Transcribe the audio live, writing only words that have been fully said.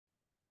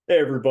Hey,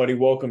 everybody,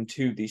 welcome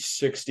to the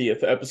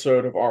 60th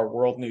episode of our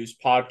World News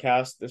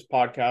Podcast. This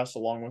podcast,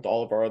 along with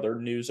all of our other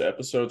news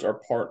episodes,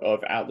 are part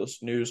of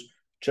Atlas News.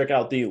 Check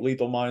out the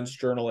Lethal Minds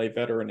Journal, a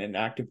veteran and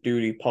active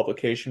duty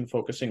publication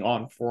focusing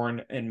on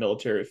foreign and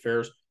military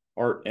affairs,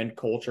 art, and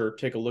culture.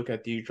 Take a look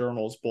at the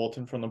journal's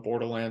Bulletin from the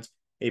Borderlands,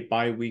 a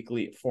bi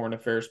weekly foreign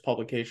affairs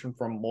publication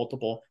from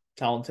multiple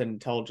talented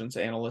intelligence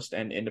analysts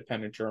and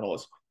independent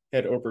journalists.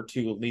 Head over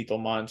to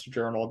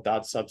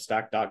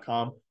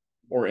lethalmindsjournal.substack.com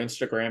or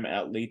Instagram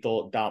at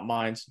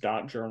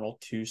lethal.minds.journal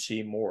to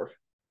see more.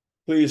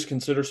 Please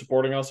consider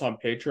supporting us on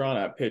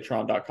Patreon at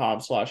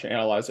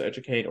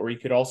patreon.com/analyzeeducate, or you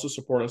could also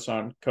support us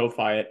on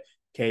Ko-Fi at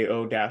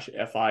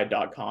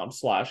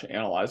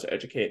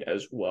ko-fi.com/analyzeeducate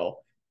as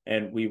well.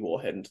 And we will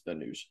head into the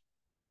news.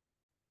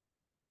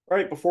 All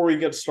right, before we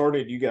get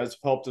started, you guys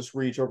have helped us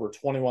reach over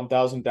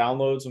 21,000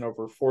 downloads and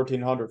over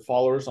 1,400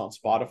 followers on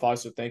Spotify,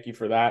 so thank you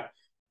for that.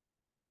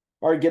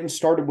 All right, getting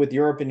started with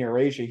Europe and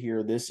Eurasia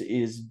here. This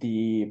is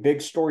the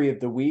big story of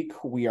the week.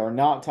 We are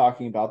not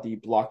talking about the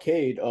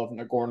blockade of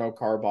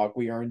Nagorno-Karabakh.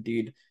 We are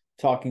indeed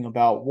talking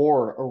about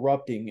war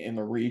erupting in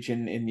the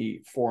region in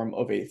the form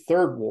of a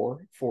third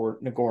war for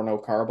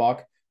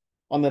Nagorno-Karabakh.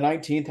 On the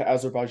 19th,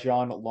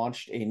 Azerbaijan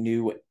launched a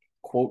new,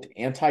 quote,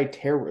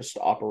 anti-terrorist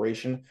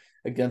operation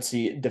against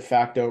the de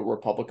facto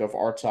Republic of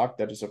Artsakh,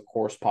 that is, of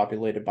course,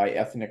 populated by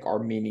ethnic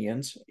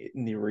Armenians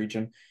in the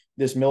region.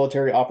 This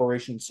military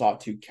operation sought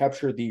to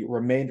capture the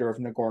remainder of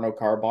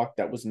Nagorno-Karabakh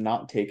that was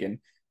not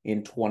taken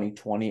in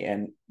 2020,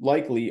 and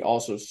likely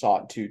also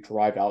sought to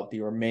drive out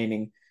the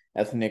remaining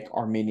ethnic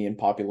Armenian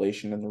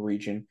population in the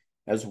region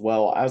as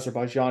well.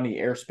 Azerbaijani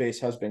airspace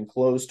has been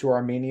closed to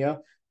Armenia.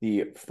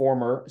 The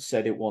former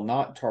said it will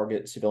not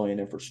target civilian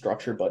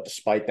infrastructure, but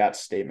despite that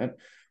statement,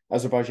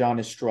 Azerbaijan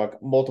has struck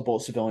multiple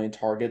civilian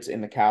targets in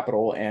the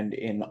capital and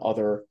in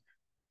other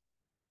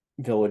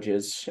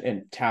villages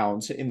and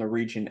towns in the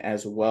region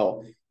as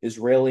well.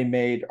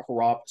 Israeli-made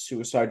Harop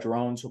suicide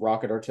drones,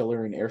 rocket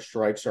artillery, and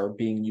airstrikes are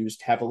being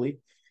used heavily.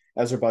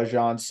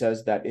 Azerbaijan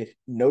says that it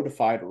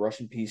notified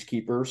Russian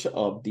peacekeepers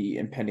of the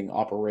impending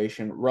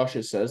operation.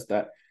 Russia says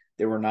that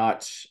they were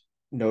not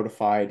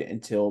notified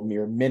until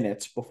mere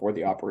minutes before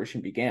the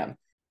operation began.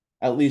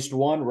 At least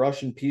one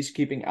Russian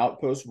peacekeeping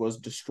outpost was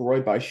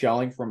destroyed by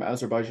shelling from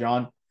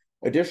Azerbaijan.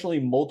 Additionally,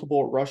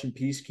 multiple Russian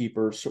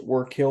peacekeepers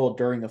were killed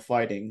during the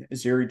fighting.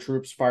 Azeri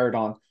troops fired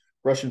on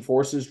Russian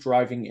forces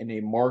driving in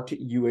a marked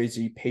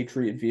UAZ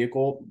Patriot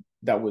vehicle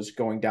that was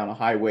going down a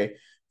highway.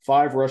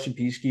 5 Russian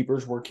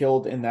peacekeepers were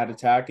killed in that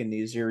attack, and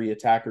the Azeri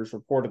attackers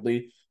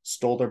reportedly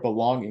stole their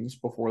belongings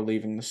before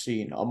leaving the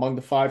scene. Among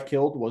the 5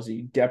 killed was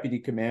the deputy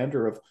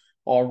commander of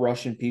all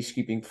Russian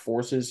peacekeeping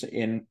forces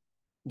in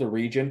the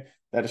region.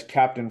 That is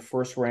Captain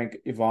First Rank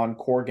Ivan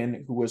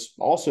Korgin, who was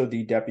also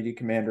the deputy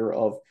commander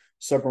of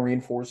submarine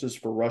forces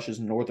for Russia's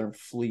Northern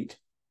Fleet.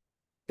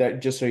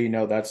 That, just so you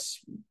know, that's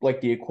like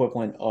the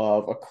equivalent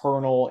of a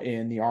colonel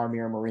in the Army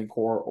or Marine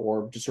Corps,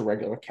 or just a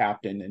regular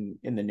captain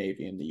in the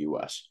Navy in the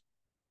U.S.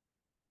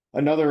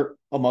 Another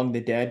among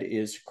the dead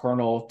is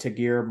Colonel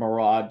Tagir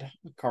Murad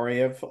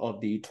Karayev of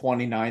the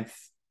 29th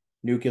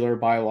Nuclear,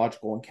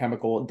 Biological, and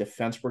Chemical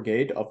Defense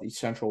Brigade of the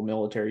Central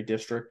Military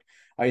District.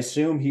 I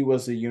assume he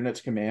was the unit's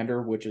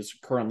commander, which is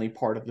currently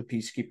part of the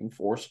peacekeeping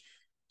force.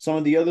 Some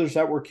of the others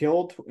that were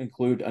killed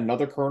include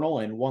another colonel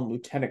and one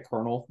lieutenant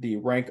colonel. The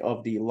rank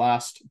of the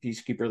last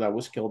peacekeeper that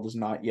was killed has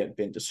not yet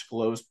been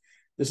disclosed.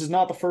 This is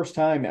not the first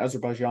time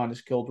Azerbaijan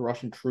has killed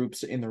Russian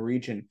troops in the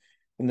region.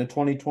 In the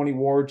 2020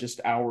 war, just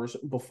hours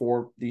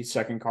before the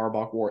Second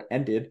Karabakh War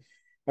ended,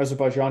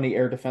 Azerbaijani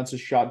air defenses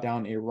shot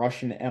down a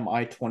Russian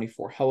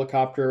Mi-24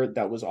 helicopter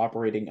that was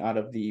operating out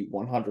of the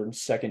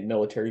 102nd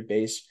Military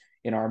Base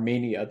in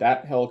Armenia.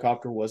 That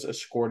helicopter was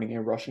escorting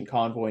a Russian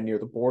convoy near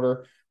the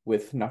border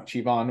with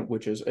Nakhchivan,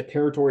 which is a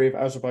territory of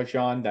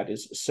Azerbaijan that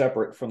is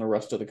separate from the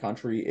rest of the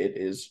country. It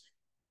is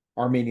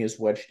Armenia is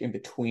wedged in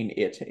between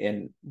it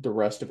and the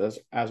rest of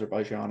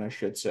Azerbaijan, I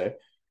should say.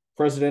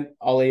 President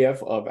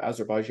Aliyev of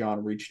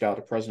Azerbaijan reached out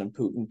to President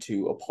Putin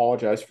to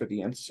apologize for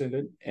the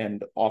incident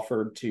and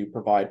offered to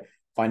provide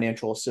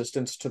financial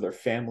assistance to their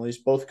families.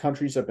 Both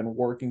countries have been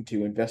working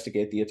to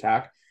investigate the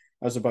attack.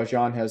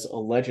 Azerbaijan has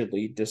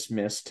allegedly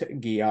dismissed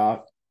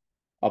Gia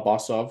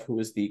Abbasov, who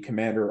is the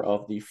commander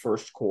of the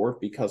First Corps,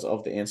 because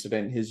of the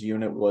incident. His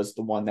unit was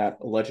the one that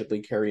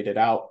allegedly carried it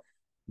out.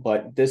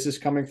 But this is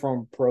coming from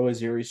a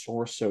pro-Azeri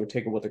source, so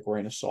take it with a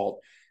grain of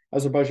salt.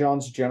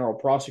 Azerbaijan's general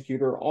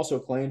prosecutor also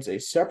claims a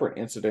separate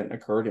incident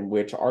occurred in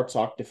which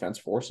Artsakh Defense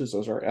Forces,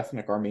 those are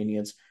ethnic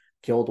Armenians,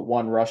 killed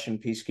one Russian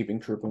peacekeeping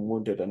troop and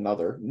wounded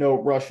another.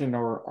 No Russian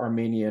or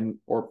Armenian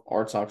or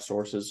Artsakh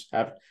sources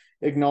have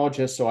acknowledged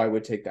this, so I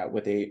would take that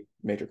with a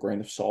major grain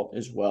of salt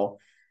as well.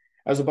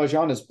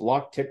 Azerbaijan has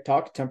blocked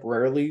TikTok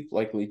temporarily,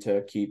 likely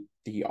to keep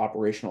the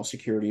operational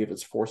security of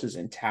its forces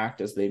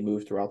intact as they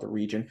move throughout the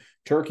region.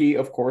 Turkey,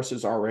 of course,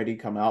 has already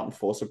come out in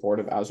full support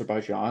of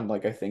Azerbaijan,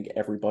 like I think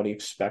everybody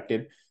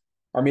expected.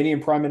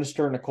 Armenian Prime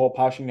Minister Nikol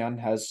Pashinyan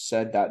has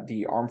said that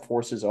the armed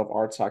forces of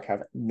Artsakh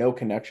have no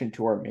connection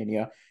to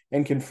Armenia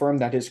and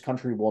confirmed that his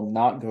country will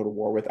not go to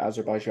war with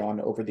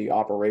Azerbaijan over the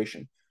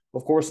operation.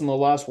 Of course, in the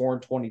last war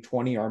in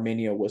 2020,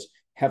 Armenia was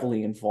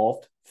heavily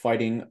involved,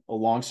 fighting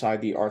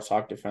alongside the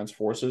Artsakh Defense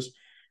Forces.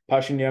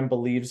 Pashinyan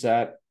believes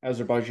that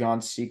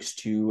Azerbaijan seeks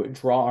to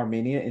draw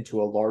Armenia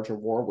into a larger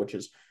war, which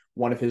is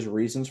one of his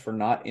reasons for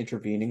not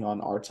intervening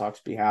on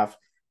Artsakh's behalf.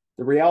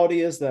 The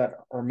reality is that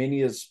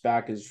Armenia's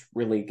back is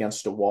really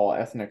against a wall.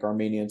 Ethnic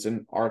Armenians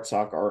in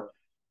Artsakh are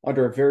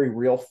under a very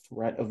real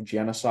threat of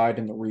genocide,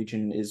 and the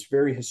region is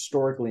very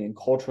historically and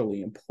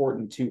culturally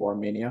important to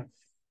Armenia.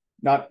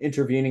 Not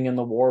intervening in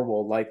the war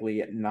will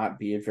likely not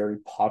be a very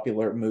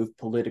popular move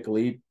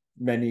politically.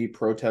 Many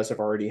protests have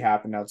already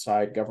happened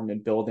outside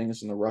government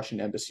buildings and the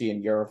Russian embassy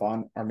in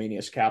Yerevan,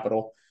 Armenia's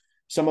capital.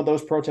 Some of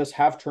those protests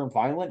have turned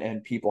violent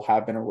and people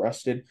have been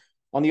arrested.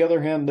 On the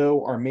other hand,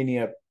 though,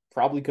 Armenia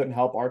probably couldn't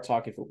help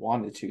Artsakh if it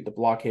wanted to. The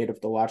blockade of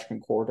the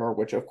Lachkan corridor,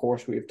 which of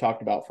course we have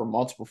talked about for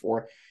months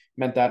before,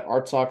 meant that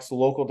Artsakh's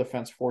local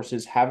defense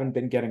forces haven't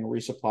been getting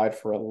resupplied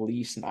for at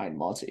least 9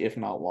 months, if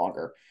not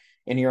longer.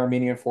 Any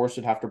Armenian force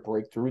would have to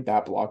break through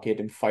that blockade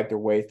and fight their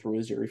way through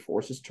Azeri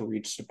forces to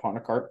reach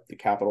Stepanakert, the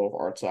capital of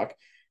Artsakh.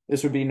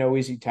 This would be no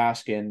easy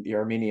task, and the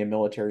Armenian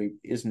military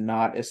is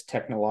not as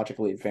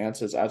technologically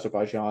advanced as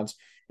Azerbaijan's,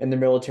 and the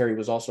military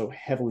was also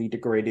heavily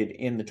degraded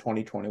in the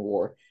 2020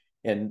 war,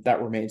 and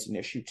that remains an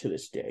issue to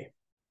this day.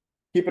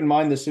 Keep in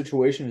mind the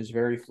situation is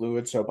very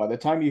fluid, so by the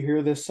time you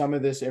hear this, some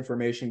of this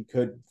information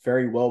could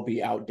very well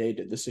be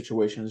outdated. The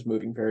situation is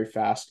moving very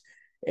fast,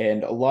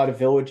 and a lot of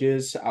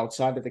villages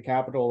outside of the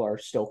capital are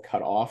still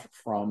cut off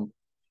from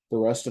the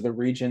rest of the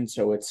region,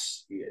 so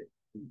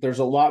there's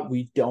a lot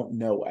we don't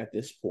know at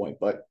this point,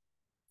 but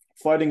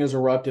fighting has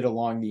erupted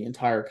along the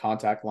entire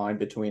contact line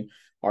between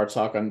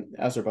Artsakh and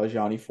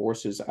Azerbaijani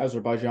forces.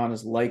 Azerbaijan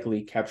has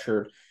likely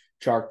captured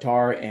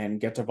Charktar and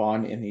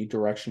Getavan in the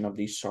direction of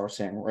the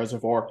Sarsang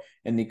Reservoir,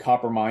 and the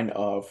copper mine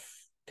of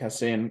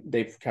Kasin.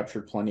 They've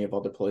captured plenty of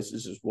other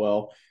places as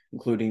well,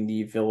 including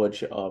the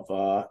village of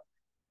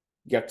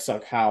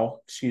Yeksakhau.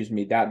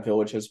 That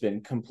village has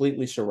been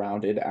completely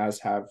surrounded, as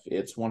have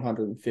its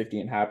 150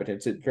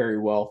 inhabitants. It very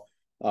well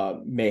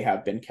may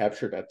have been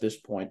captured at this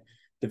point.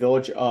 The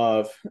village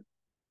of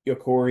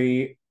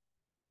Yokori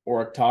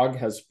Oraktag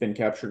has been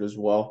captured as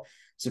well.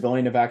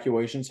 Civilian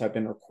evacuations have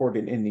been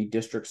recorded in the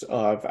districts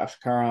of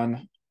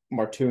Ashkaran,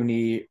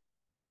 Martuni,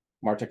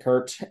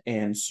 Martakert,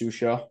 and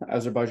Susha.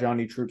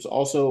 Azerbaijani troops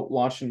also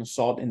launched an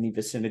assault in the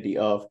vicinity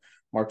of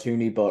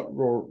Martuni, but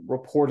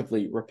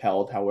reportedly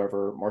repelled.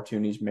 However,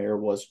 Martuni's mayor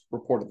was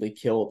reportedly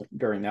killed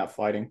during that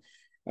fighting.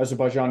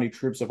 Azerbaijani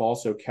troops have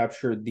also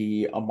captured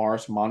the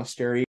Amaris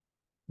Monastery.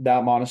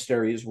 That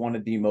monastery is one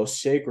of the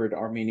most sacred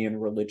Armenian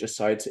religious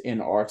sites in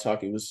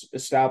Artsakh. It was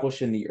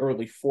established in the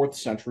early 4th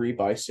century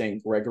by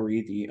Saint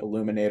Gregory the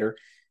Illuminator.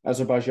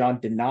 Azerbaijan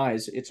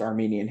denies its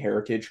Armenian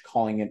heritage,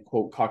 calling it,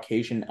 quote,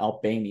 Caucasian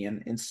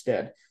Albanian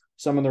instead.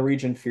 Some in the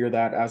region fear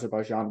that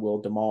Azerbaijan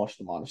will demolish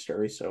the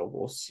monastery, so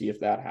we'll see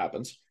if that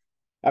happens.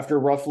 After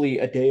roughly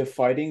a day of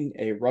fighting,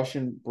 a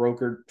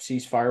Russian-brokered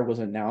ceasefire was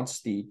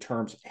announced. The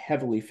terms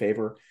heavily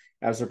favor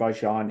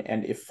Azerbaijan,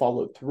 and if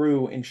followed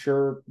through,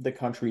 ensure the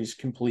country's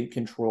complete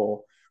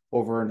control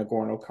over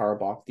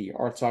Nagorno-Karabakh. The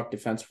Artsakh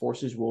Defense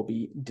Forces will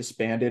be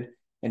disbanded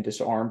and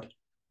disarmed.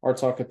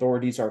 Artsakh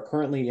authorities are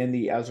currently in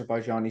the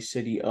Azerbaijani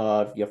city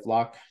of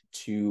Yevlak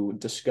to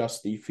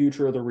discuss the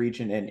future of the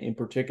region, and in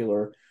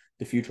particular,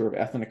 the future of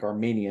ethnic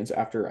Armenians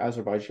after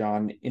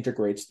Azerbaijan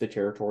integrates the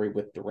territory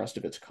with the rest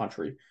of its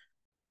country.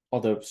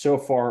 Although so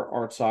far,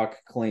 Artsakh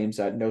claims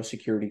that no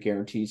security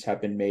guarantees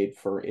have been made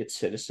for its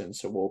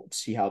citizens, so we'll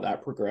see how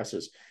that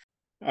progresses.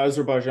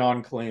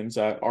 Azerbaijan claims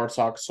that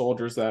Artsakh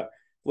soldiers that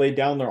lay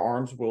down their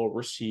arms will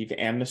receive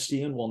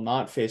amnesty and will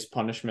not face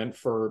punishment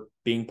for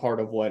being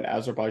part of what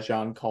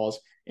Azerbaijan calls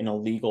an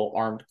illegal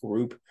armed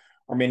group.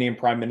 Armenian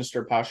Prime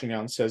Minister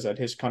Pashinyan says that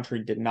his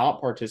country did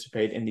not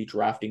participate in the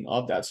drafting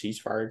of that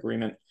ceasefire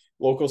agreement.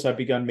 Locals have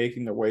begun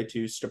making their way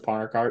to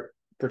Stepanakert,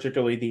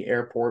 particularly the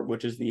airport,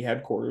 which is the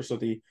headquarters of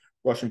the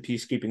Russian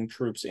peacekeeping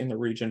troops in the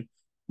region.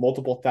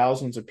 Multiple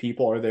thousands of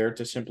people are there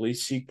to simply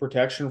seek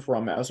protection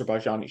from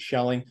Azerbaijani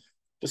shelling.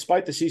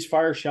 Despite the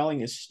ceasefire, shelling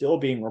is still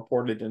being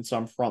reported in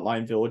some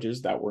frontline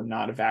villages that were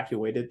not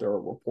evacuated. There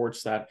are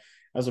reports that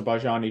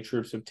Azerbaijani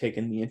troops have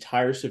taken the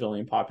entire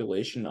civilian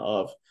population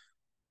of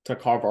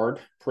Takavard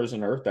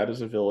prisoner. That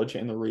is a village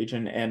in the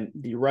region, and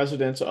the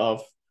residents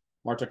of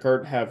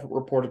Martakert have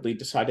reportedly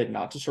decided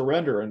not to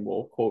surrender and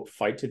will, quote,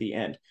 fight to the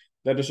end.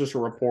 That is just a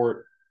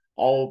report.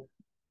 All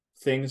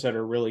things that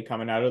are really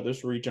coming out of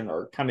this region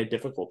are kind of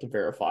difficult to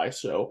verify.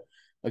 So,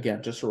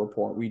 again, just a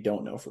report. We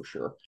don't know for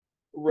sure.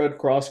 Red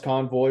Cross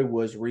convoy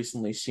was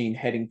recently seen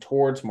heading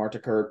towards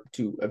Martakert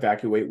to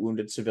evacuate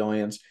wounded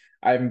civilians.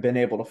 I haven't been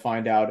able to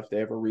find out if they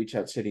ever reach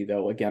that city,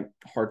 though. Again,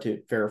 hard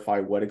to verify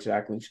what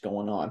exactly is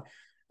going on.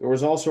 There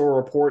was also a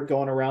report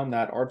going around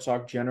that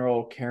Artsakh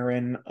General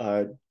Karen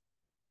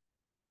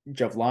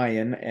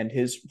Javlian and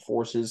his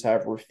forces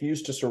have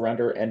refused to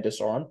surrender and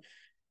disarm,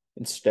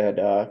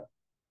 instead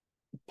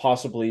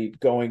possibly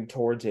going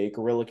towards a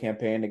guerrilla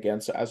campaign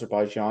against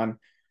Azerbaijan.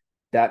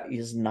 That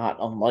is not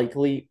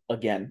unlikely.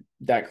 Again,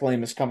 that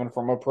claim is coming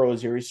from a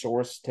pro-Azeri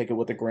source. Take it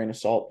with a grain of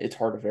salt. It's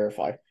hard to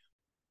verify.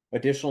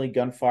 Additionally,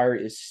 gunfire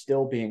is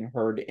still being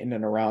heard in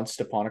and around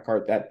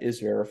Stepanakert. That is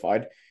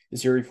verified.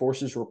 Azeri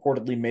forces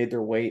reportedly made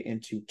their way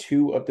into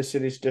 2 of the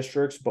city's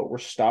districts, but were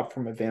stopped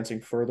from advancing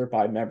further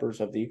by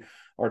members of the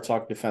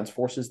Artsakh Defense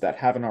Forces that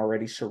haven't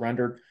already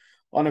surrendered.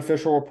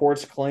 Unofficial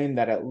reports claim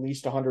that at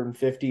least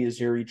 150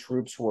 Azeri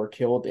troops were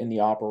killed in the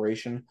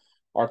operation.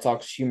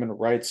 Artsakh's human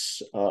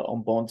rights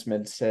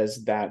ombudsman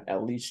says that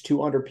at least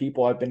 200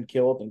 people have been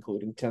killed,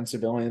 including 10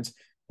 civilians.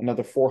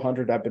 Another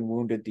 400 have been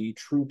wounded. The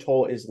true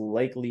toll is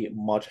likely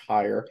much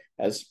higher.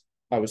 As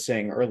I was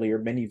saying earlier,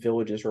 many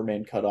villages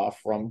remain cut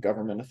off from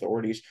government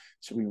authorities,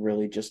 so we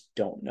really just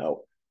don't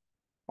know.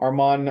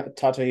 Arman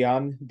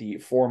Tatayan, the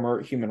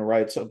former human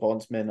rights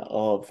ombudsman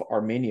of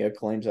Armenia,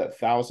 claims that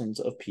thousands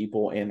of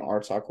people in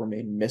Artsakh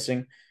remain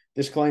missing.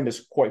 This claim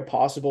is quite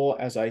possible.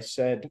 As I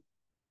said,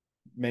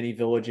 many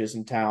villages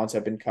and towns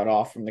have been cut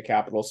off from the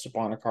capital,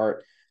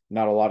 Stepanakert.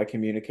 Not a lot of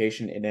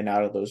communication in and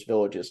out of those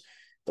villages.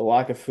 The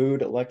lack of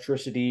food,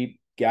 electricity,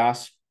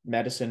 gas,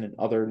 medicine, and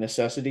other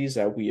necessities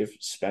that we have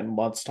spent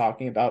months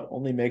talking about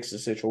only makes the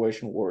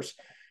situation worse.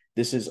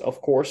 This is,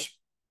 of course,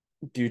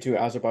 due to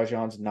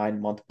Azerbaijan's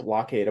 9-month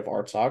blockade of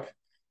Artsakh.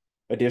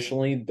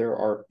 Additionally, there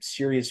are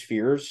serious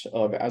fears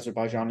of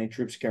Azerbaijani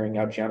troops carrying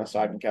out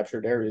genocide in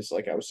captured areas,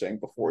 like I was saying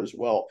before as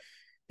well.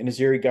 An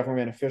Azeri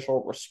government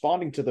official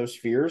responding to those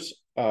fears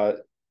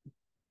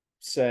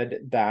said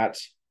that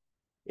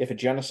if a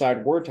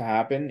genocide were to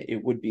happen,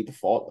 it would be the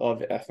fault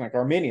of ethnic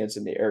Armenians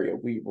in the area.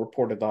 We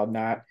reported on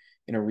that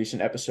in a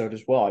recent episode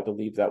as well. I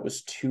believe that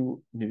was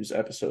 2 news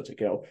episodes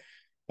ago.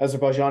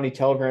 Azerbaijani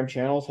Telegram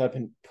channels have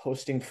been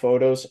posting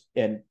photos,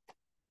 and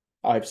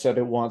I've said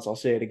it once, I'll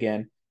say it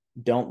again.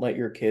 Don't let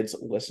your kids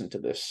listen to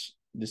this.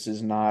 This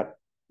is not,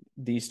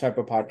 these type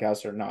of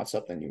podcasts are not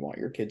something you want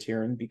your kids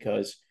hearing,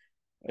 because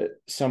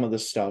some of the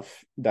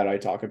stuff that I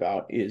talk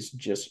about is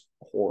just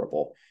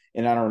horrible.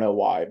 And I don't know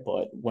why,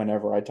 but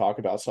whenever I talk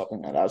about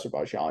something that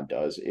Azerbaijan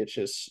does, it's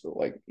just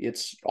like,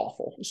 it's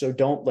awful. So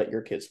don't let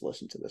your kids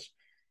listen to this.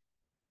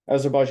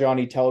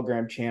 Azerbaijani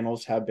Telegram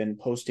channels have been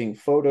posting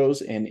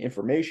photos and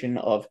information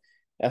of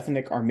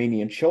ethnic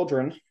Armenian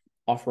children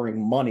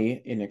offering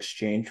money in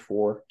exchange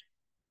for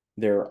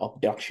their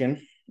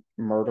abduction,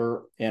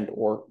 murder, and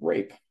or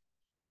rape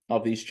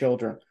of these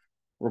children.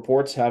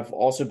 Reports have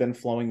also been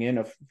flowing in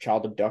of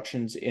child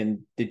abductions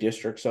in the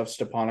districts of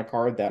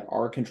Stepanakert that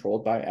are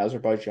controlled by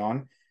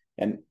Azerbaijan,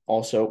 and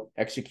also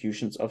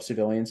executions of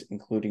civilians,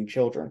 including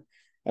children.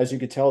 As you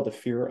could tell, the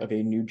fear of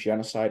a new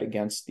genocide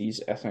against these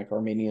ethnic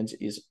Armenians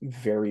is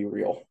very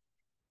real.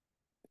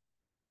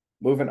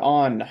 Moving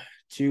on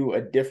to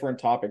a different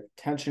topic,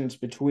 tensions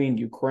between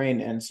Ukraine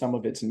and some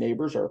of its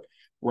neighbors are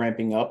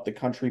ramping up. The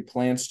country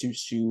plans to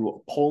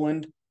sue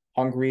Poland,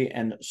 Hungary,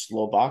 and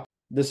Slovakia.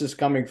 This is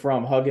coming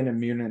from Hugin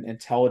Immune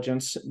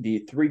Intelligence. The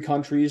 3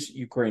 countries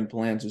Ukraine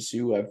plans to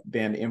sue have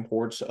banned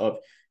imports of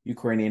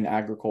Ukrainian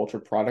agriculture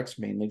products,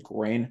 mainly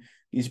grain.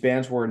 These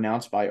bans were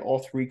announced by all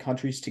 3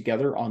 countries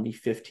together on the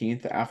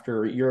 15th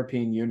after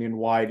European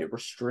Union-wide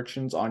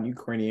restrictions on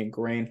Ukrainian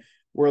grain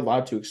were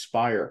allowed to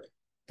expire.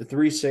 The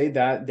 3 say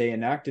that they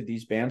enacted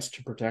these bans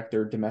to protect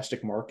their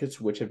domestic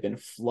markets, which have been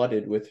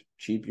flooded with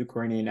cheap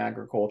Ukrainian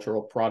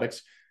agricultural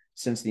products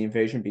since the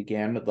invasion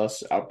began,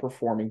 thus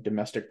outperforming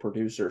domestic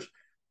producers.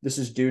 This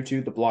is due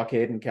to the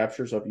blockade and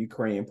captures of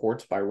Ukrainian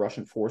ports by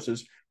Russian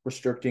forces,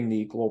 restricting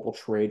the global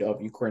trade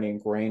of Ukrainian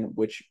grain,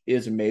 which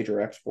is a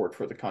major export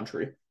for the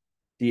country.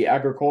 The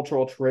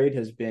agricultural trade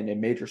has been a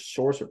major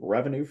source of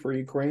revenue for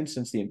Ukraine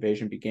since the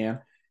invasion began,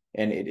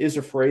 and it is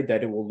afraid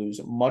that it will lose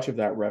much of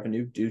that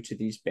revenue due to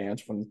these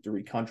bans from the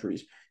 3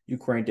 countries.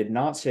 Ukraine did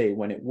not say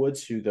when it would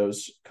sue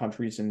those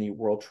countries in the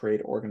World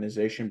Trade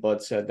Organization,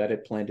 but said that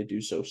it planned to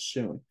do so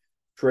soon.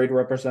 Trade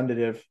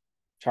Representative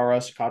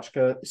Taras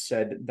Kachka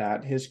said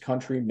that his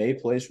country may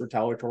place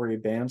retaliatory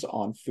bans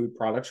on food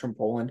products from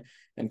Poland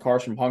and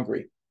cars from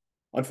Hungary.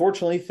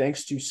 Unfortunately,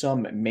 thanks to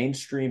some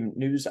mainstream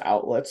news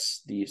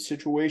outlets, the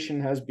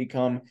situation has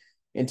become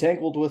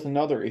entangled with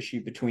another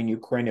issue between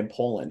Ukraine and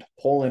Poland.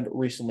 Poland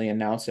recently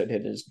announced that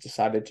it has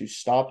decided to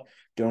stop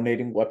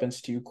donating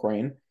weapons to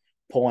Ukraine.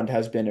 Poland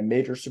has been a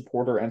major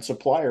supporter and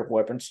supplier of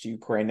weapons to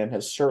Ukraine and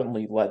has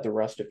certainly led the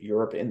rest of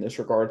Europe in this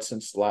regard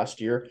since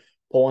last year.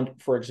 Poland,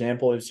 for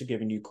example, is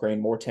giving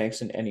Ukraine more tanks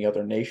than any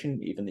other nation,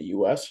 even the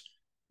US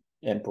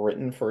and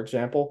Britain, for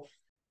example.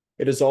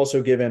 It has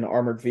also given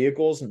armored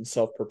vehicles and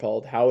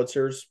self-propelled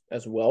howitzers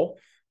as well,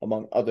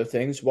 among other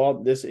things.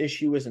 While this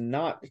issue is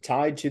not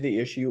tied to the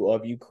issue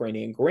of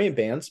Ukrainian grain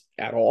bans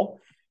at all,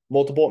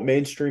 multiple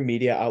mainstream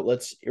media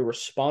outlets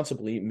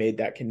irresponsibly made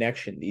that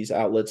connection. These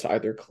outlets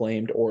either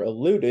claimed or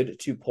alluded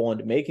to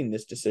Poland making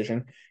this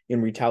decision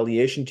in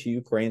retaliation to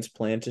Ukraine's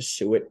plan to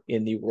sue it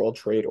in the World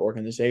Trade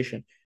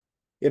Organization.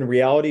 In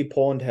reality,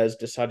 Poland has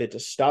decided to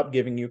stop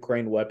giving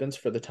Ukraine weapons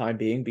for the time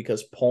being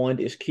because Poland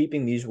is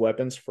keeping these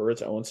weapons for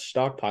its own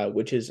stockpile,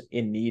 which is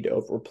in need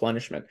of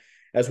replenishment.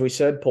 As we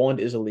said,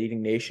 Poland is a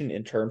leading nation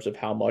in terms of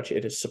how much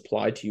it has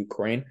supplied to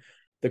Ukraine.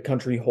 the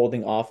country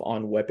holding off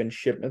on weapon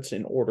shipments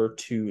in order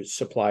to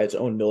supply its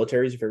own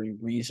military is very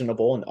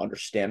reasonable and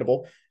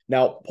understandable.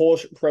 Now,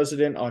 Polish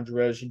President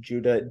Andrzej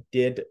Duda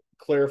did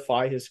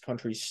clarify his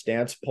country's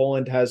stance.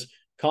 Poland has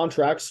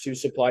contracts to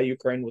supply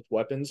Ukraine with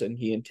weapons, and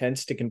he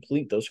intends to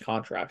complete those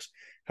contracts.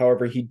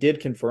 However, he did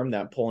confirm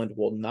that Poland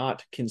will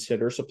not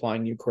consider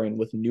supplying Ukraine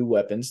with new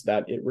weapons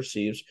that it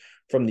receives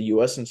from the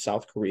US and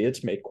South Korea.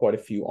 It's made quite a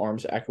few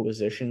arms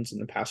acquisitions in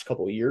the past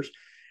couple of years.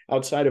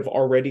 Outside of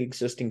already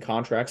existing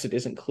contracts, it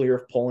isn't clear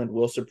if Poland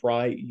will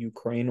supply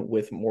Ukraine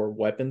with more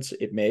weapons.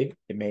 It may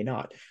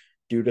not.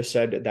 Duda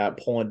said that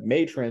Poland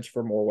may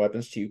transfer more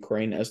weapons to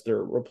Ukraine as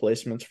their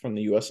replacements from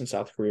the US and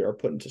South Korea are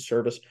put into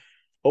service.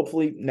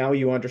 Hopefully, now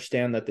you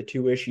understand that the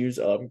two issues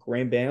of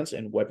grain bans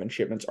and weapon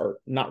shipments are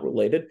not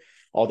related.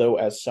 Although,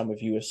 as some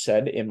of you have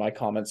said in my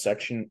comment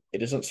section,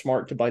 it isn't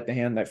smart to bite the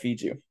hand that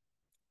feeds you.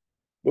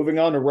 Moving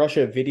on to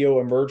Russia, video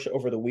emerged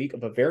over the week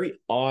of a very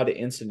odd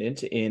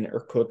incident in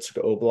Irkutsk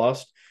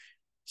Oblast.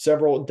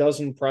 Several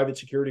dozen private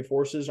security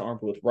forces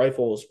armed with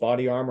rifles,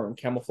 body armor, and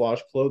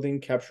camouflage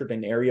clothing captured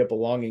an area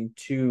belonging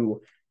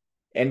to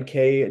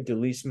NK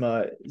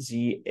Delisma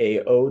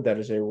ZAO, that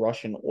is a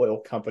Russian oil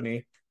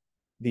company.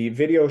 The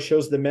video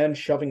shows the men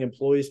shoving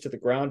employees to the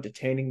ground,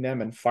 detaining them,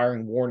 and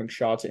firing warning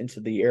shots into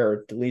the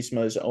air.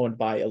 Delisma is owned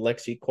by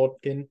Alexei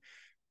Kotin,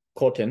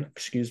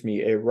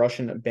 a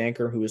Russian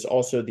banker who is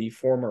also the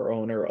former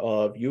owner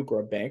of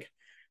Yugra Bank.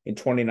 In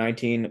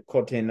 2019,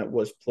 Kotin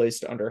was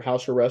placed under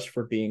house arrest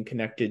for being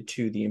connected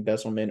to the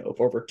embezzlement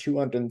of over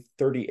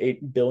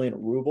 238 billion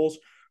rubles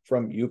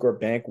from Yugra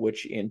Bank,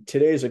 which in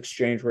today's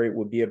exchange rate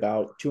would be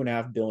about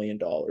 $2.5 billion.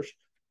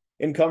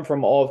 Income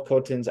from all of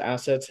Kotin's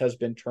assets has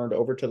been turned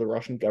over to the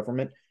Russian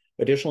government.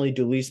 Additionally,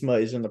 Delisma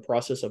is in the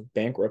process of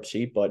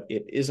bankruptcy, but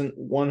it isn't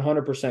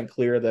 100%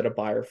 clear that a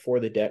buyer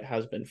for the debt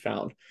has been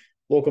found.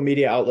 Local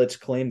media outlets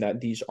claim that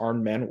these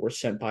armed men were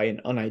sent by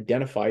an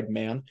unidentified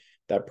man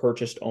that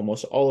purchased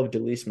almost all of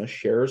Delisma's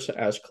shares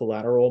as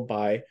collateral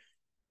by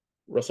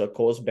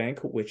Rosakolsbank,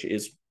 which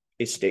is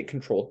a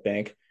state-controlled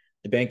bank.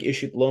 The bank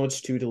issued loans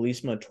to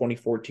Delisma in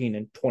 2014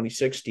 and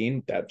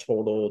 2016 that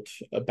totaled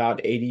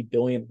about 80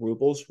 billion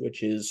rubles,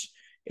 which is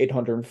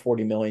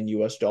 840 million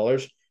US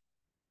dollars.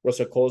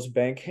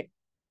 Rosakolsbank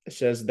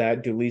says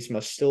that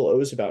Delisma still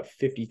owes about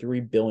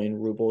 53 billion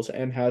rubles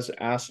and has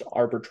asked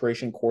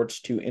arbitration courts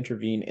to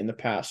intervene in the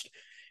past.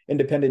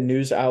 Independent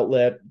news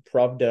outlet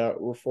Pravda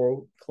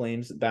Info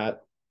claims that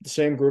the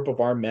same group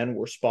of armed men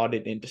were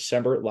spotted in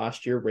December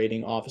last year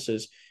raiding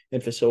offices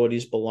and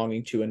facilities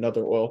belonging to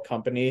another oil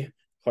company,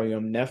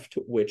 Kazumneft,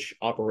 which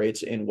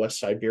operates in West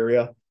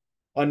Siberia.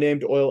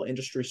 Unnamed oil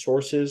industry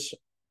sources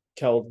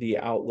tell the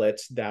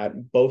outlets that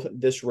both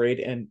this raid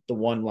and the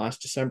one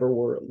last December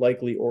were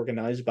likely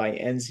organized by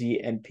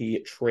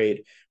NZNP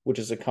Trade, which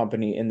is a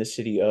company in the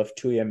city of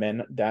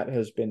Tyumen that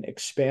has been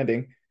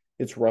expanding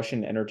its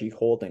Russian energy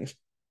holdings.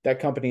 That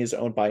company is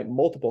owned by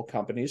multiple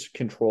companies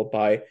controlled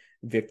by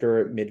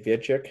Viktor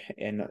Medvedchuk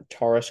and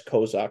Taras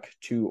Kozak,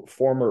 two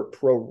former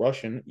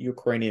pro-Russian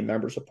Ukrainian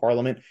members of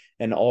parliament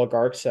and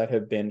oligarchs that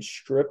have been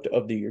stripped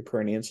of the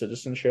Ukrainian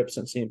citizenship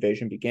since the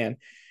invasion began.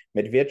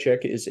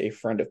 Medvedchuk is a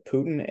friend of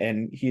Putin,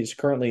 and he is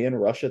currently in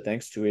Russia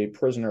thanks to a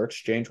prisoner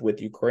exchange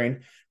with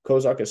Ukraine.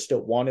 Kozak is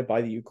still wanted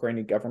by the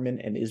Ukrainian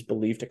government and is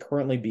believed to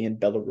currently be in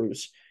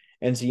Belarus.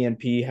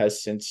 NZNP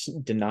has since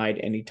denied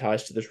any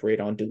ties to this raid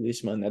on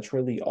Delisma, and that's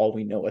really all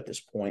we know at this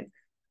point.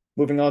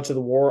 Moving on to the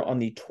war, on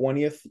the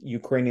 20th,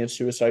 Ukrainian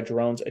suicide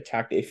drones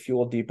attacked a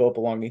fuel depot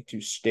belonging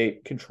to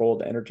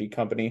state-controlled energy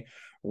company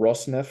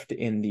Rosneft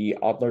in the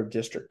Adler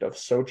district of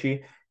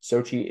Sochi.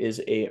 Sochi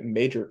is a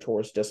major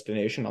tourist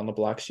destination on the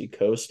Black Sea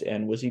coast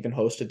and was even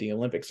hosted the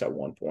Olympics at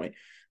one point.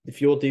 The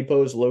fuel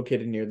depot is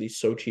located near the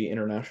Sochi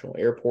International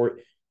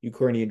Airport.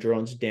 Ukrainian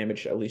drones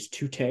damaged at least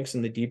 2 tanks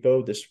in the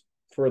depot. This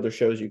further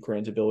shows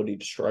Ukraine's ability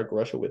to strike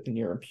Russia with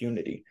near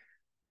impunity.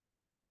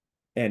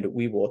 And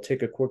we will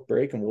take a quick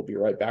break and we'll be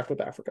right back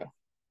with Africa.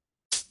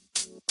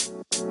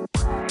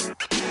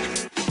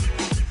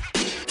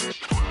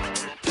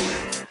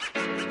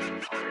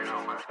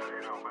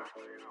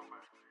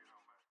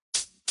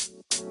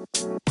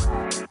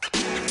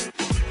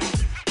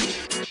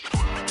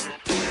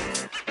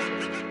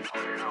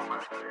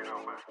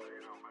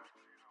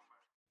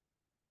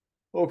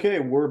 Okay,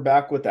 we're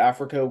back with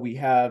Africa. We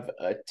have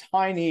a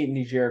tiny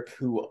Niger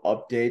coup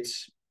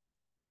updates.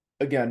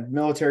 Again,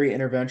 military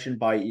intervention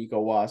by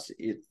ECOWAS,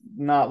 it's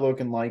not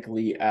looking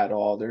likely at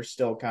all. They're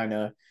still kind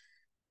of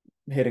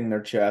hitting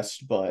their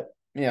chest, but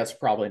yeah, it's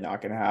probably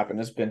not going to happen.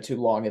 It's been too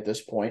long at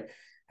this point.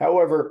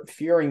 However,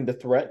 fearing the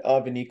threat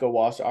of an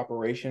ECOWAS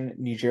operation,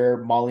 Niger,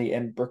 Mali,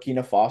 and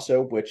Burkina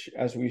Faso, which,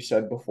 as we've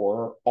said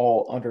before, are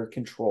all under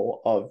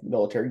control of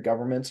military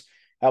governments,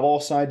 have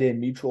all signed a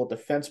mutual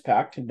defense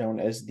pact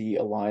known as the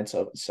Alliance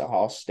of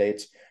Sahel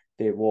States.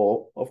 They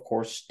will, of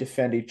course,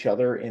 defend each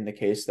other in the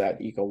case that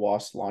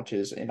ECOWAS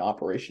launches an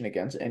operation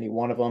against any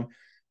one of them.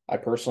 I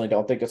personally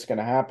don't think it's going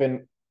to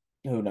happen.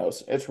 Who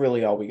knows? It's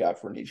really all we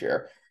got for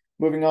Niger.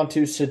 Moving on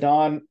to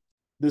Sudan.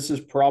 This is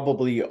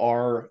probably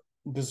our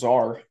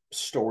bizarre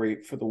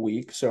story for the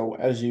week. So,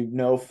 as you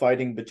know,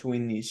 fighting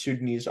between the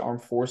Sudanese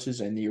armed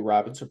forces and the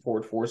Rapid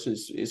Support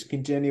Forces is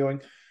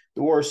continuing.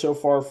 The war so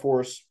far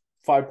forced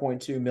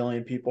 5.2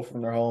 million people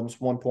from their homes,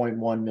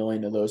 1.1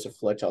 million of those have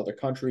fled to other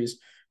countries.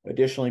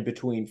 Additionally,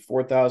 between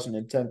 4,000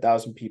 and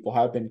 10,000 people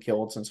have been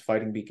killed since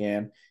fighting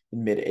began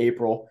in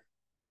mid-April.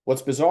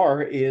 What's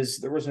bizarre is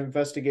there was an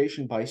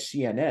investigation by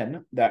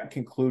CNN that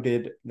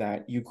concluded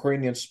that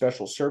Ukrainian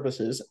special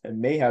services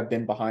may have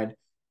been behind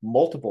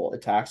multiple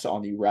attacks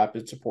on the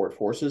Rapid Support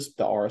Forces,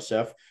 the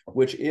RSF,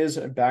 which is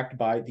backed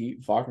by the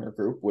Wagner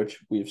Group, which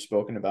we've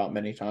spoken about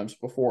many times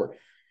before.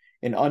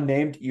 An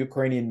unnamed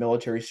Ukrainian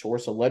military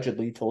source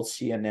allegedly told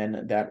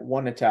CNN that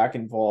one attack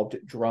involved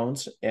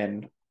drones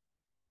and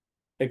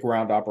a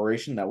ground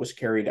operation that was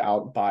carried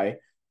out by,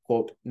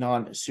 quote,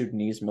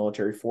 non-Sudanese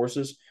military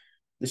forces.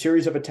 The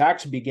series of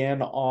attacks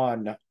began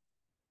on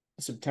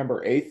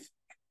September 8th,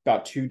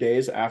 about 2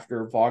 days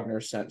after Wagner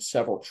sent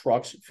several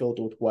trucks filled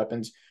with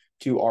weapons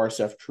to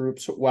RSF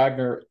troops.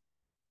 Wagner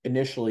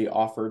initially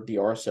offered the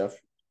RSF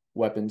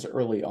weapons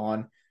early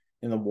on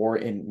in the war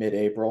in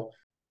mid-April.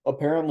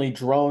 Apparently,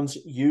 drones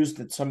used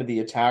at some of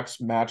the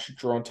attacks matched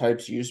drone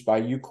types used by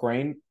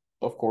Ukraine,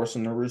 of course,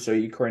 in the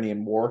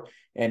Russo-Ukrainian war.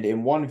 And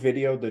in one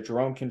video, the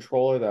drone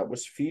controller that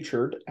was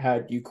featured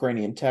had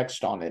Ukrainian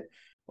text on it.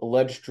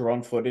 Alleged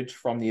drone footage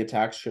from the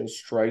attacks shows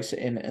strikes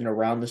in and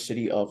around the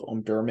city of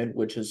Omdurman,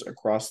 which is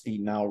across the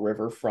Nile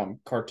River from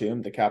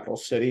Khartoum, the capital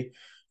city.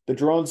 The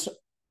drones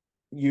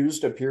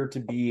used appear to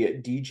be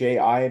DJI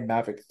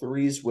Mavic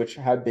 3s, which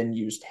have been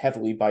used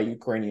heavily by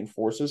Ukrainian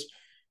forces.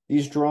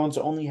 These drones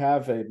only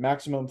have a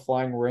maximum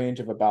flying range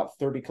of about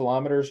 30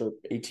 kilometers or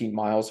 18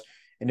 miles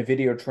and a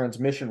video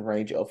transmission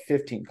range of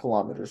 15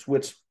 kilometers,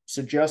 which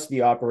suggests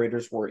the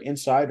operators were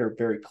inside or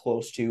very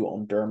close to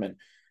Omdurman.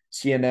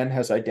 CNN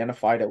has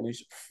identified at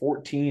least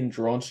 14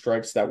 drone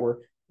strikes that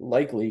were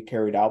likely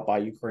carried out by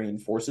Ukrainian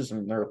forces,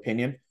 in their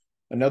opinion.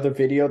 Another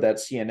video that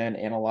CNN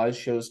analyzed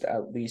shows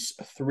at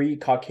least 3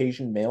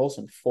 Caucasian males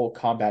in full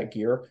combat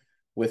gear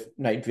with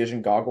night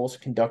vision goggles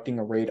conducting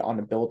a raid on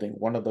a building.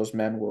 One of those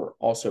men were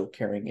also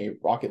carrying a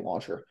rocket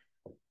launcher.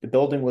 The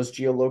building was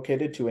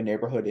geolocated to a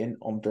neighborhood in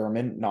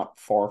Omdurman, not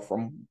far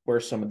from where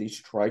some of these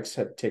strikes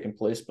had taken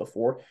place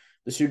before.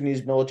 The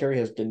Sudanese military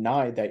has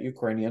denied that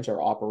Ukrainians are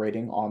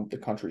operating on the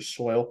country's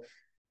soil.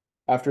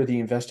 After the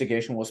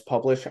investigation was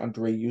published,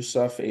 Andrei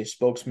Yusuf, a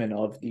spokesman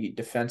of the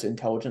Defense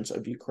Intelligence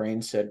of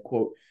Ukraine, said,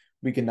 quote,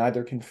 "We can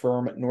neither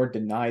confirm nor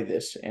deny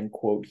this," end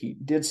quote. He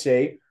did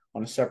say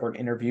on a separate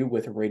interview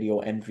with Radio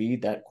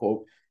NV that,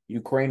 quote,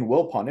 "Ukraine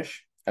will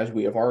punish, as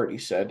we have already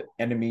said,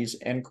 enemies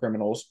and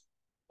criminals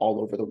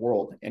all over the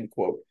world," end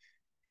quote.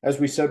 As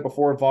we said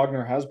before,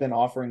 Wagner has been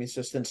offering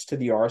assistance to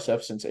the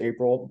RSF since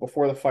April.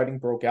 Before the fighting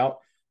broke out,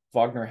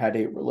 Wagner had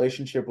a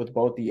relationship with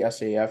both the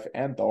SAF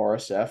and the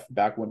RSF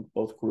back when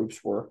both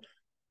groups were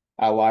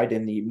allied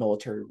in the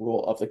military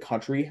rule of the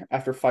country.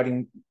 After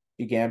fighting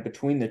began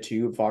between the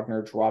two,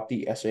 Wagner dropped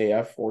the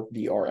SAF for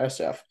the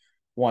RSF.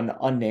 One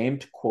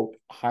unnamed, quote,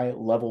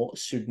 high-level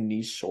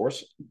Sudanese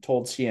source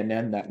told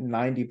CNN that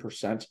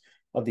 90%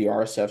 of the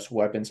RSF's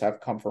weapons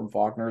have come from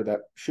Wagner. That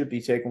should be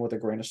taken with a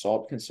grain of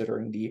salt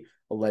considering the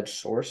alleged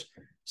source.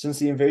 Since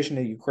the invasion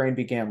of Ukraine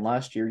began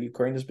last year,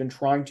 Ukraine has been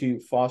trying to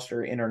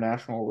foster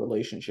international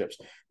relationships.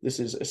 This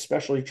is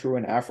especially true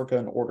in Africa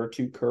in order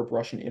to curb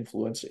Russian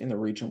influence in the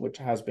region, which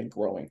has been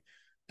growing.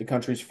 The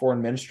country's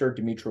foreign minister,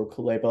 Dmytro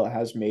Kuleba,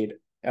 has made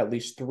at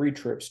least 3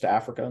 trips to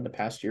Africa in the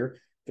past year,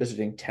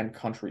 visiting 10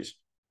 countries.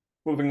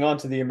 Moving on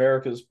to the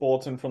Americas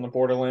Bulletin from the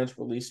Borderlands,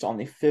 released on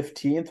the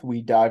 15th,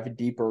 we dive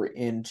deeper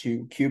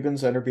into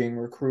Cubans that are being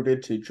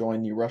recruited to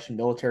join the Russian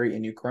military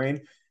in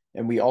Ukraine.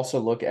 And we also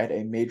look at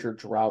a major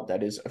drought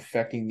that is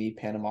affecting the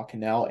Panama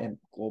Canal and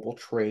global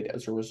trade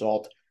as a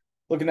result.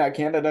 Looking at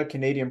Canada,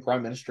 Canadian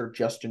Prime Minister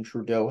Justin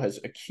Trudeau has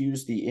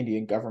accused the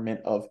Indian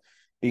government of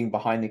being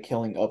behind the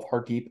killing of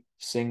Hardeep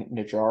Singh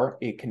Nijjar,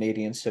 a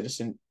Canadian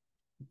citizen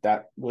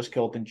that was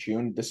killed in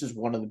June. This is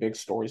one of the big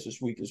stories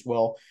this week as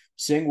well.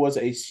 Singh was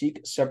a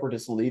Sikh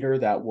separatist leader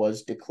that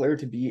was declared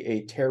to be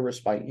a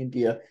terrorist by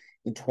India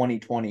in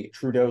 2020.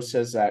 Trudeau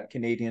says that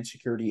Canadian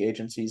security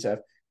agencies have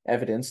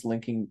evidence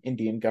linking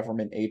Indian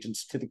government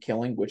agents to the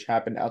killing, which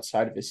happened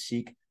outside of a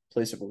Sikh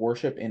place of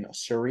worship in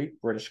Surrey,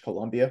 British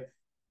Columbia.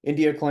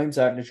 India claims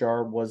that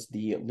Nijjar was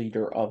the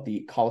leader of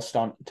the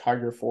Khalistan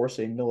Tiger Force,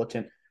 a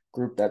militant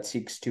group that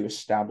seeks to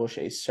establish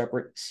a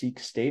separate Sikh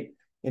state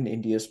in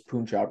India's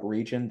Punjab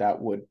region that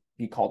would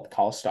be called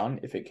Khalistan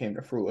if it came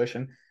to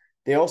fruition.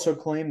 They also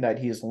claim that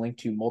he is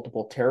linked to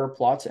multiple terror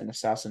plots and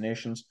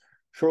assassinations.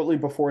 Shortly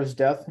before his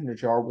death,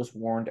 Nijjar was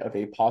warned of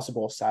a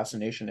possible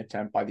assassination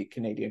attempt by the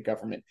Canadian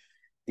government.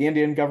 The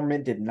Indian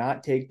government did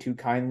not take too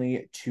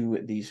kindly to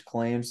these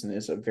claims, and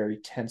there's a very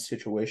tense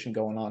situation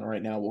going on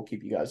right now. We'll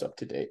keep you guys up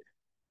to date.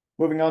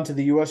 Moving on to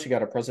the U.S., you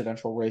got a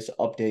presidential race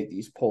update.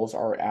 These polls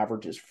are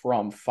averages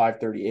from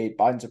 538.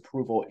 Biden's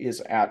approval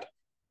is at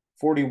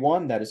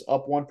 41, that is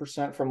up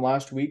 1% from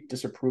last week.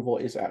 Disapproval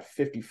is at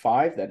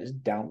 55, that is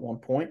down 1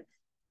 point.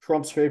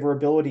 Trump's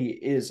favorability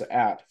is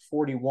at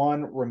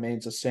 41,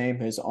 remains the same.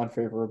 His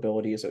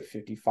unfavorability is at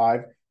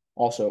 55,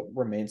 also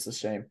remains the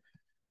same.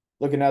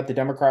 Looking at the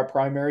Democrat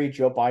primary,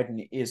 Joe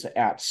Biden is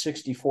at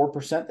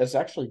 64%. That's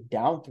actually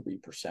down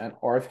 3%.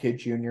 RFK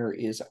Jr.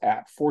 is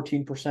at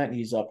 14%.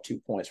 He's up 2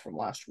 points from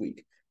last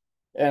week.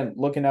 And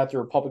looking at the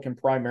Republican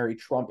primary,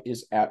 Trump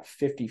is at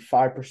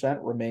 55%,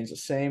 remains the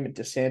same.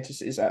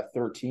 DeSantis is at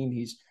 13.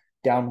 He's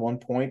down 1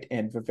 point.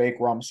 And Vivek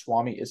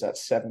Ramaswamy is at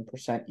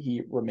 7%.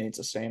 He remains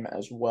the same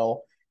as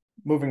well.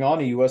 Moving on,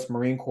 a U.S.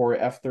 Marine Corps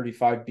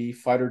F-35B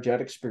fighter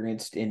jet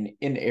experienced an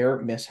in-air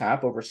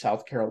mishap over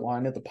South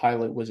Carolina. The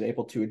pilot was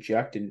able to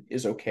eject and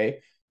is okay.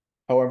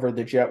 However,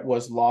 the jet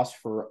was lost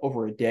for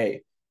over a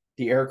day.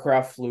 The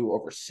aircraft flew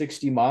over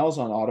 60 miles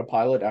on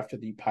autopilot after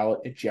the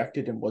pilot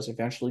ejected and was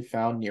eventually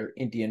found near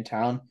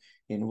Indiantown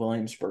in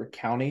Williamsburg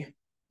County.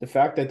 The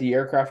fact that the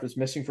aircraft was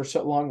missing for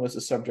so long was the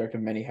subject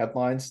of many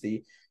headlines.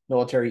 The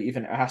military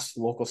even asked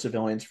local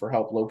civilians for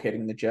help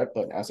locating the jet,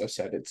 but as I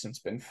said, it's since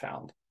been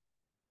found.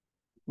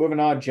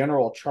 Moving on,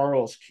 General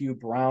Charles Q.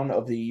 Brown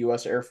of the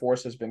U.S. Air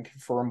Force has been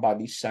confirmed by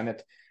the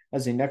Senate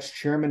as the next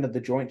chairman of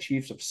the Joint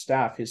Chiefs of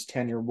Staff. His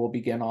tenure will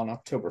begin on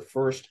October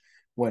 1st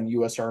when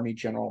U.S. Army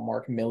General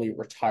Mark Milley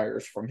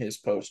retires from his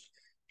post.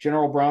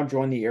 General Brown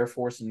joined the Air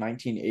Force in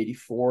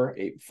 1984,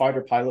 a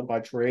fighter pilot by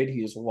trade.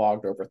 He has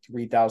logged over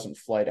 3,000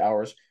 flight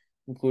hours,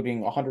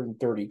 including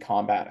 130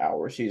 combat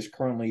hours. He is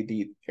currently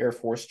the Air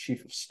Force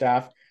Chief of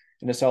Staff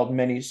and has held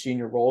many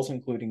senior roles,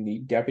 including the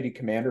Deputy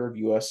Commander of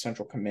U.S.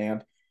 Central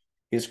Command.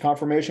 His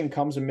confirmation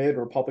comes amid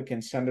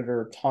Republican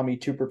Senator Tommy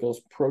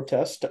Tuberville's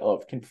protest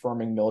of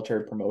confirming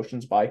military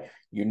promotions by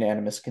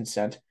unanimous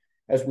consent.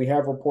 As we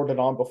have reported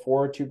on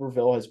before,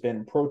 Tuberville has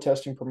been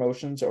protesting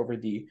promotions over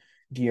the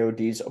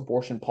DoD's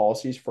abortion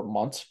policies for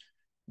months.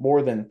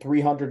 More than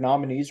 300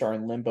 nominees are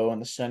in limbo in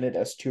the Senate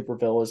as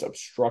Tuberville is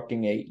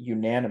obstructing a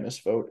unanimous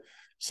vote.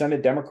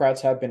 Senate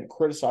Democrats have been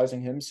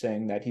criticizing him,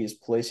 saying that he is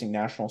placing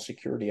national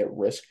security at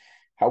risk.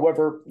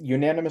 However,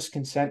 unanimous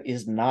consent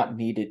is not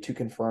needed to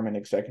confirm an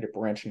executive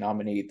branch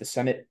nominee. The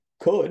Senate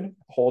could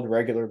hold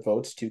regular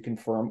votes to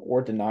confirm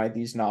or deny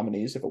these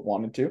nominees if it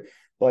wanted to,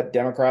 but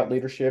Democrat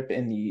leadership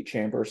in the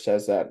chamber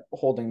says that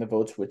holding the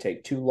votes would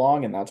take too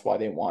long, and that's why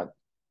they want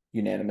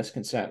unanimous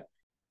consent.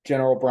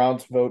 General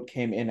Brown's vote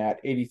came in at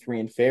 83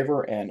 in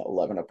favor and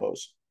 11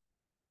 opposed.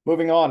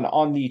 Moving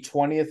on the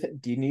 20th,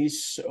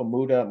 Denise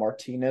Omuda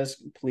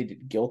Martinez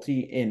pleaded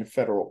guilty in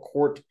federal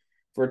court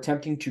for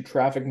attempting to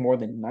traffic more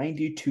than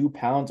 92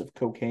 pounds of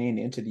cocaine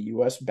into the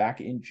U.S.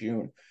 back in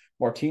June.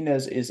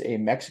 Martinez is a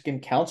Mexican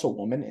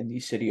councilwoman in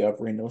the city of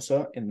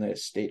Reynosa in the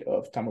state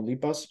of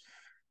Tamaulipas.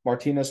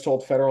 Martinez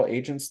told federal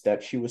agents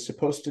that she was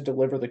supposed to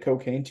deliver the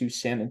cocaine to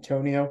San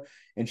Antonio,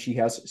 and she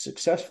has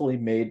successfully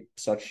made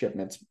such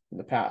shipments in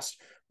the past.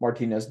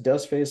 Martinez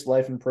does face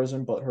life in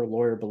prison, but her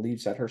lawyer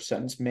believes that her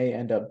sentence may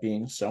end up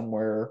being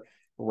somewhere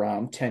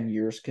around 10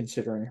 years,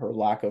 considering her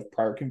lack of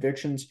prior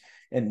convictions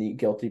and the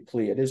guilty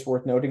plea. It is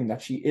worth noting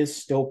that she is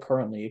still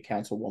currently a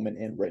councilwoman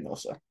in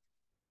Reynosa.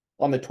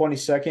 On the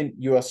 22nd,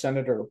 U.S.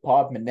 Senator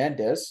Bob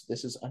Menendez,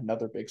 this is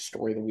another big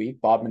story of the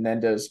week. Bob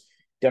Menendez,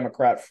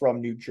 Democrat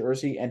from New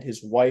Jersey, and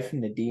his wife,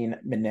 Nadine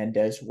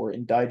Menendez, were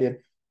indicted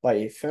by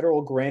a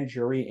federal grand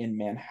jury in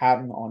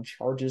Manhattan on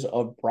charges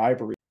of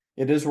bribery.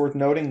 It is worth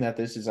noting that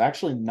this is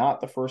actually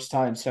not the first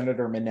time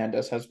Senator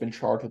Menendez has been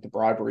charged with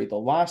bribery. The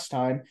last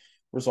time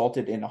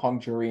resulted in a hung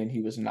jury and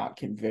he was not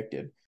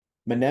convicted.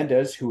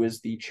 Menendez, who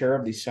is the chair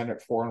of the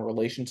Senate Foreign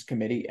Relations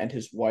Committee, and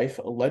his wife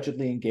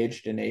allegedly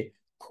engaged in a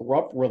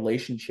corrupt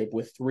relationship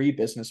with three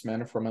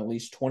businessmen from at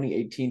least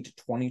 2018 to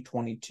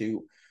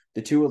 2022.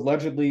 The two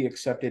allegedly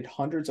accepted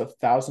hundreds of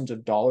thousands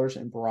of dollars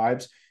in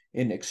bribes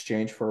in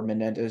exchange for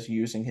Menendez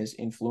using his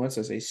influence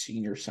as a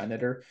senior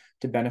senator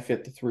to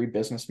benefit the three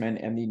businessmen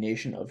and the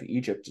nation of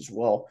Egypt as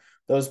well.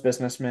 Those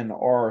businessmen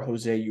are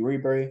Jose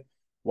Uribe,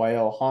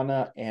 Wael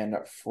Hana, and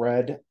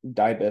Fred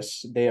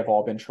Dibus. They have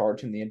all been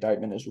charged in the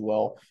indictment as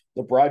well.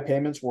 The bribe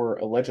payments were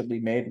allegedly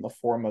made in the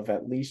form of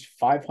at least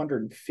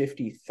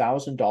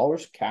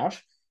 $550,000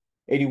 cash,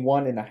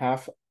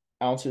 81.5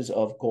 ounces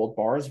of gold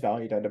bars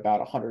valued at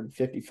about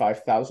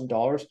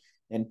 $155,000,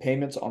 and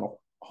payments on a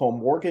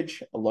home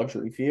mortgage, a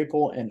luxury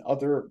vehicle, and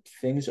other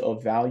things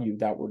of value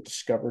that were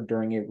discovered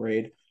during a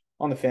raid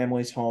on the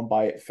family's home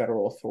by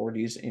federal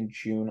authorities in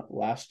June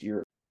last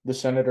year. The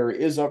senator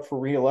is up for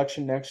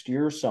re-election next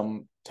year.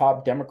 Some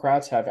top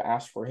Democrats have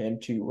asked for him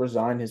to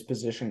resign his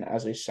position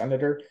as a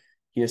senator.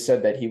 He has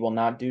said that he will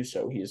not do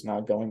so. He is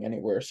not going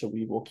anywhere. So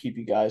we will keep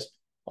you guys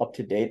up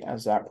to date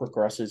as that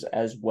progresses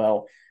as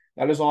well.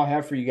 That is all I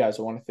have for you guys.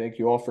 I want to thank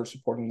you all for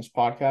supporting this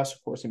podcast.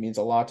 Of course, it means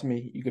a lot to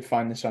me. You could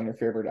find this on your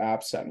favorite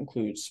apps. That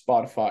includes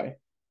Spotify,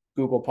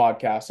 Google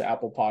Podcasts,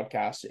 Apple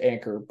Podcasts,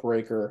 Anchor,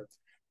 Breaker.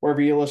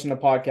 Wherever you listen to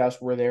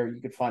podcasts, we're there. You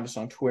could find us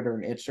on Twitter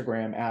and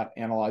Instagram at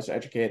Analyze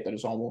Educate. That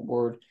is all one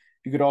word.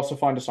 You could also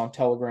find us on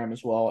Telegram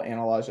as well,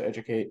 Analyze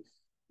Educate.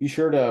 Be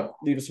sure to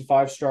leave us a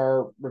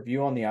 5-star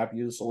review on the app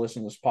you use to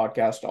listen to this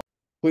podcast.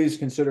 Please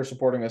consider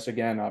supporting us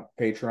again at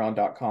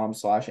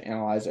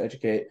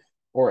patreon.com/analyzeeducate.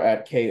 or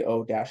at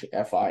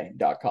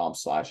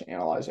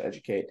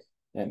ko-fi.com/analyzeeducate.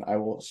 And I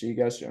will see you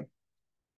guys soon.